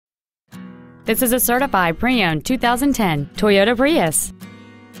This is a certified pre-owned 2010 Toyota Prius.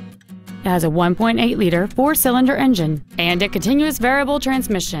 It has a 1.8-liter four-cylinder engine and a continuous variable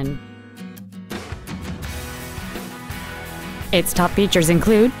transmission. Its top features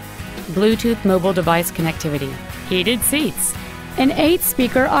include Bluetooth mobile device connectivity, heated seats, an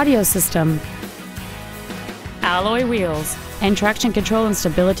 8-speaker audio system, alloy wheels, and traction control and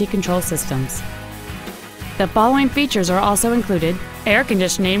stability control systems. The following features are also included: air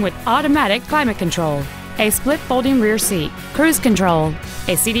conditioning with automatic climate control, a split folding rear seat, cruise control,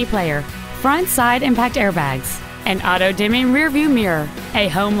 a CD player, front side impact airbags, an auto-dimming rear view mirror, a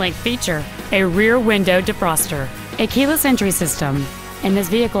home link feature, a rear window defroster, a keyless entry system, and this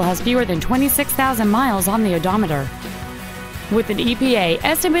vehicle has fewer than 26,000 miles on the odometer. With an EPA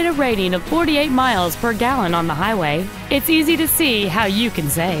estimated rating of 48 miles per gallon on the highway, it's easy to see how you can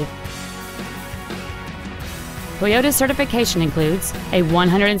save. Toyota's certification includes a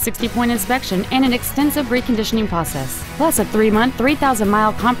 160-point inspection and an extensive reconditioning process, plus a 3-month,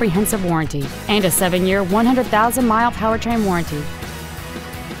 3,000-mile comprehensive warranty and a 7-year, 100,000-mile powertrain warranty.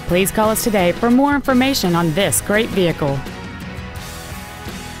 Please call us today for more information on this great vehicle.